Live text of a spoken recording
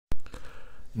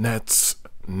Nets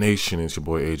Nation, it's your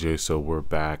boy AJ. So we're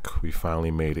back. We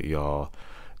finally made it, y'all.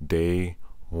 Day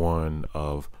one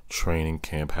of training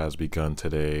camp has begun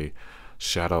today.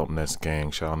 Shout out Nets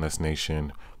gang, shout out Nets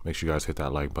Nation. Make sure you guys hit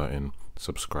that like button,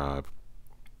 subscribe.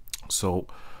 So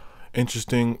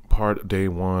interesting part of day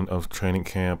one of training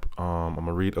camp. I'm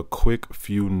gonna read a quick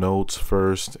few notes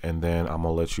first, and then I'm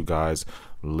gonna let you guys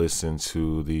listen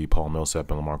to the Paul Millsap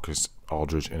and LaMarcus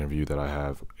Aldridge interview that I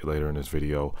have later in this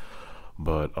video.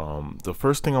 But the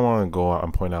first thing I want to go out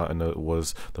and point out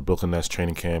was the Brooklyn Nets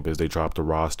training camp is they dropped the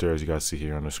roster, as you guys see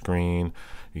here on the screen.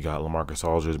 You got LaMarcus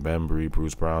Aldridge, Ben Bree,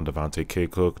 Bruce Brown, Devontae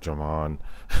K-Cook, Jevon,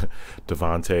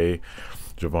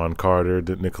 Jevon Carter,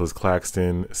 Nicolas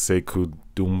Claxton, Sekou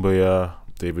Doumbia,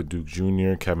 David Duke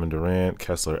Jr., Kevin Durant,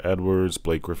 Kessler Edwards,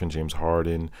 Blake Griffin, James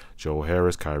Harden, Joe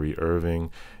Harris, Kyrie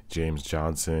Irving, James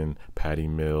Johnson, Patty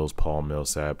Mills, Paul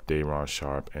Millsap, Dayron,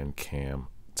 Sharpe, and Cam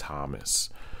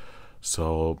Thomas.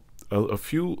 So a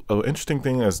few interesting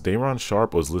thing as Dayron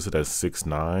Sharpe was listed as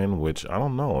 6'9", which I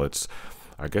don't know.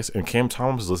 I guess, and Cam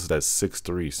Thomas is listed as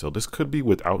 6'3", so this could be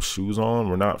without shoes on.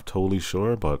 We're not totally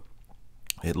sure, but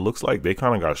it looks like they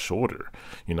kind of got shorter.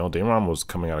 You know, Dayron was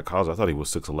coming out of college. I thought he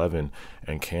was 6'11",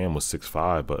 and Cam was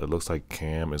 6'5", but it looks like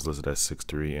Cam is listed as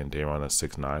 6'3" and Dayron as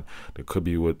 6'9". It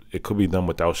could be them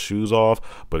without shoes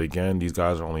off, but again, these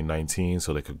guys are only 19,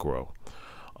 so they could grow.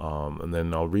 And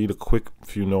then I'll read a quick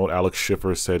few notes. Alex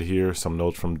Schiffer said here, some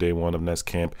notes from day one of Nets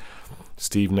camp.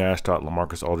 Steve Nash thought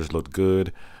LaMarcus Aldridge looked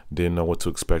good, didn't know what to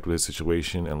expect with his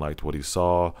situation, and liked what he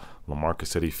saw. LaMarcus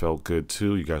said he felt good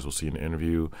too. You guys will see in the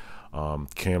interview.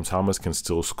 Cam Thomas can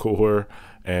still score,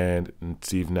 and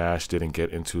Steve Nash didn't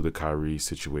get into the Kyrie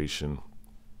situation.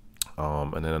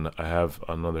 And then I have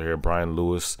another here. Brian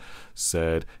Lewis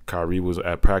said Kyrie was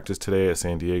at practice today at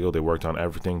San Diego. They worked on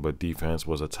everything, but defense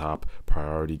was a top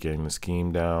priority, getting the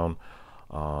scheme down.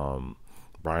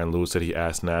 Brian Lewis said he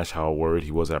asked Nash how worried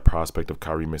he was at prospect of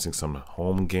Kyrie missing some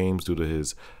home games due to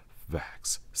his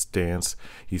vax stance.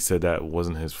 He said that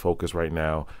wasn't his focus right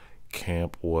now.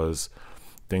 Camp was,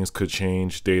 things could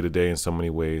change day to day in so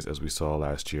many ways, as we saw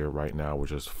last year. Right now, we're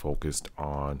just focused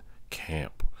on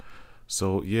camp.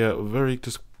 So, yeah, very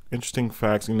just interesting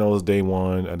facts. You know, it's day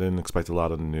one. I didn't expect a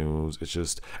lot of news. It's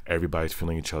just everybody's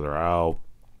feeling each other out.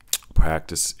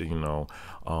 Practice, you know,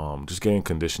 just getting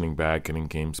conditioning back, getting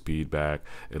game speed back.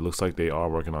 It looks like they are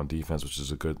working on defense, which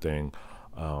is a good thing.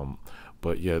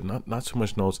 But, yeah, not too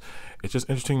much notes. It's just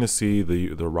interesting to see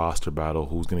the roster battle,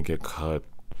 who's going to get cut,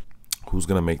 who's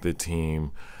going to make the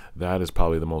team. That is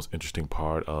probably the most interesting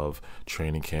part of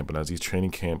training camp. And as these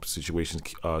training camp situations,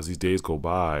 as these days go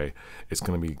by, it's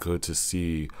going to be good to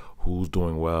see who's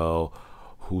doing well,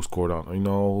 who scored on, you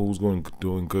know, who's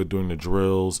doing good during the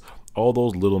drills. All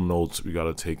those little notes we got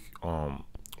to take,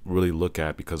 really look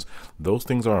at, because those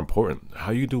things are important.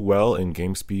 How you do well in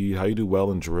game speed, how you do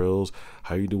well in drills,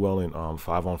 how you do well in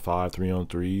 5-on-5,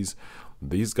 3-on-3s.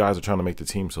 These guys are trying to make the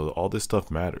team, so all this stuff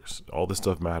matters. All this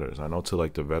stuff matters. I know to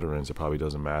like the veterans, it probably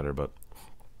doesn't matter, but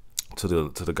to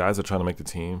the guys that are trying to make the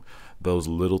team, those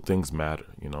little things matter.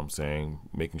 You know what I'm saying?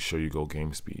 Making sure you go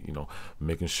game speed, you know,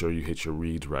 making sure you hit your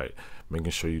reads right,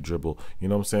 making sure you dribble. You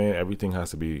know what I'm saying? Everything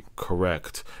has to be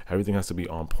correct. Everything has to be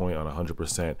on point on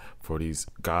 100% for these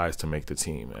guys to make the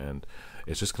team. And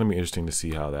it's just going to be interesting to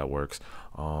see how that works.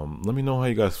 Let me know how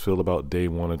you guys feel about day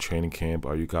one of training camp.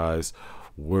 Are you guys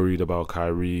worried about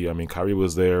Kyrie? I mean, Kyrie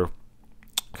was there.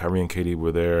 Kyrie and Katie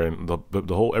were there, and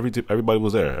the whole everybody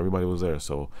was there. Everybody was there.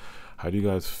 So, how do you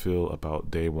guys feel about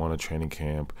day one of training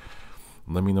camp?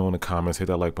 Let me know in the comments. Hit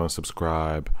that like button,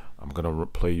 subscribe. I'm gonna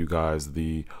play you guys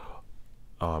the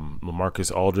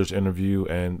LaMarcus Aldridge interview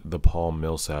and the Paul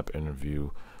Millsap interview.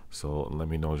 So let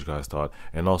me know what you guys thought.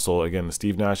 And also, again, the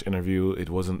Steve Nash interview, it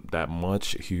wasn't that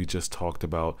much. He just talked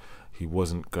about he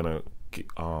wasn't gonna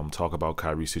talk about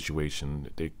Kyrie's situation.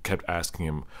 They kept asking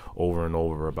him over and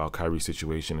over about Kyrie's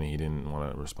situation, and he didn't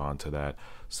want to respond to that.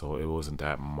 So it wasn't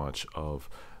that much of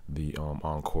the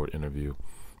on-court interview.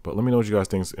 But let me know what you guys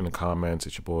think in the comments.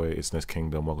 It's your boy, it's Nets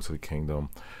Kingdom. Welcome to the Kingdom.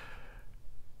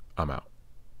 I'm out.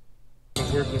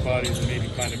 Work their bodies and maybe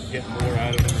kind of get more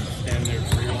out of them and stand their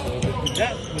careers a little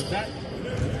bit. Was that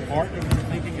part of your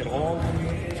thinking at all when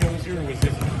you chose here, or was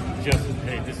it just,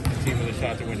 hey, this is the team with a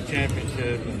shot to win the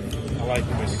championship, and I like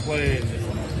the way they play?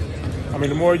 I mean,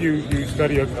 the more you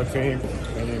study a team,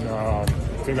 and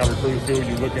the team that recruits you,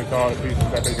 you look into all the pieces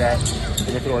that they got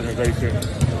in the organization,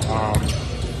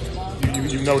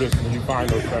 you notice when you find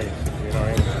those things, you know,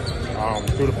 and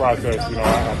through the process, you know,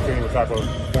 I've seen what type of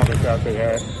performance that they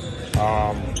had.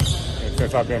 And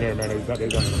since I've been here, man, they've done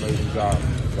an amazing job.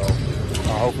 So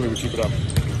hopefully we keep it up.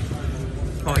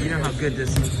 Paul, you know how good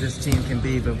this team can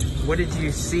be, but what did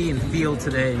you see and feel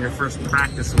today in your first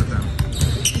practice with them?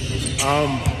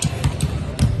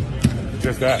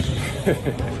 Just that.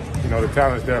 You know, the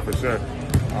talent's there for sure.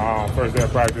 First day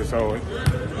of practice, so, you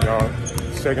know,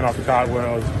 shaking off the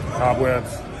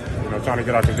cobwebs, you know, trying to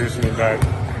get our conditioning back.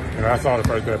 You know, that's all the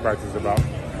first day of practice is about.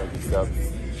 Making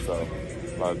steps, so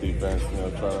a lot of defense, you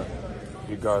know, trying to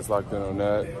get guys locked in on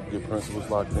that, get principles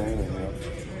locked in, and, you know,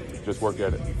 just work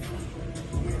at it.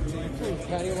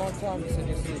 Patty a long time. You said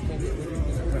yesterday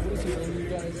what is he bring you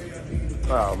guys?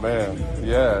 Oh, man.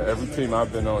 Yeah, every team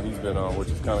I've been on, he's been on, which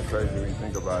is kind of crazy when you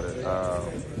think about it.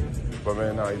 But,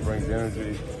 man, no, he brings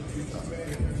energy,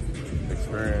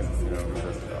 experience, you know,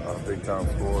 just a big-time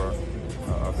scorer,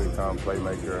 a big-time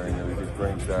playmaker, and, you know, he just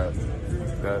brings that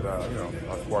you know,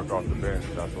 a spark off the bench.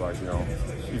 I feel like, you know,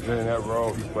 he's been in that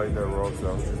role, he's played that role,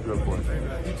 so it's good for him.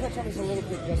 You touched on this a little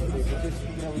bit yesterday, but just,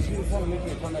 you know, as you were kind of making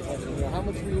a comeback, like, you know, how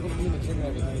much were you able to do in the gym and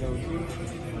everything? You know, you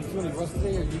feeling rest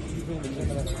today, or you been in the gym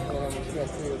and everything? How much you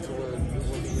guys cleared to where you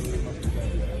wasn't really much today?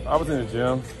 I was in the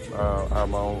gym. I have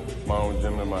my own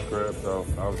gym in my crib, so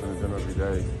I was in the gym every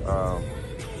day.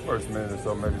 First minute or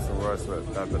so, maybe some rust, but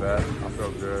after that, I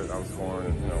felt good. I was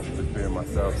scoring, you know, just being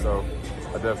myself. So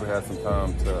I definitely had some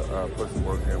time to put some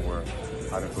work in where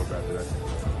I didn't feel bad today.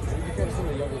 You got some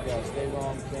of the younger guys,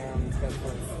 Dayron, Cam,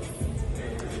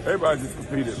 Everybody just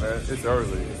competed, man. It's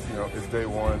early. You know, it's day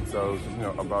one, so it's, you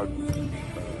know, about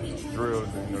drills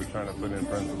and, you know, trying to put in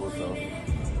principles. So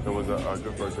it was a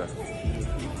good first day.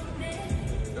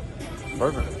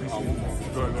 Perfect.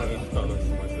 Go ahead.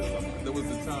 There was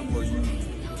a time where you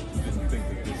didn't think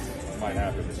that this might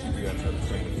happen, that you got another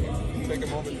training camp. Take a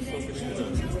moment to soak it in.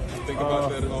 Think about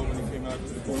that at all when you came out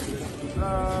to the court.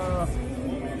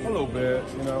 A little bit,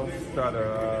 you know, try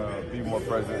to be more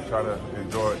present, try to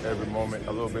enjoy every moment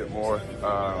a little bit more.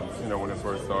 You know, when it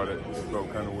first started, it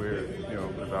felt kind of weird, you know,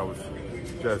 because I was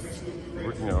just,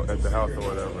 you know, at the house or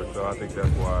whatever. So I think that's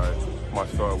why my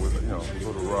start was, you know, a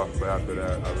little rough. But after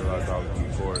that, I realized I was on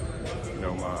the court. You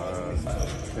know, my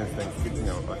instincts, you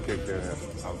know, kicked in and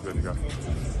I was good to go.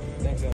 Thanks,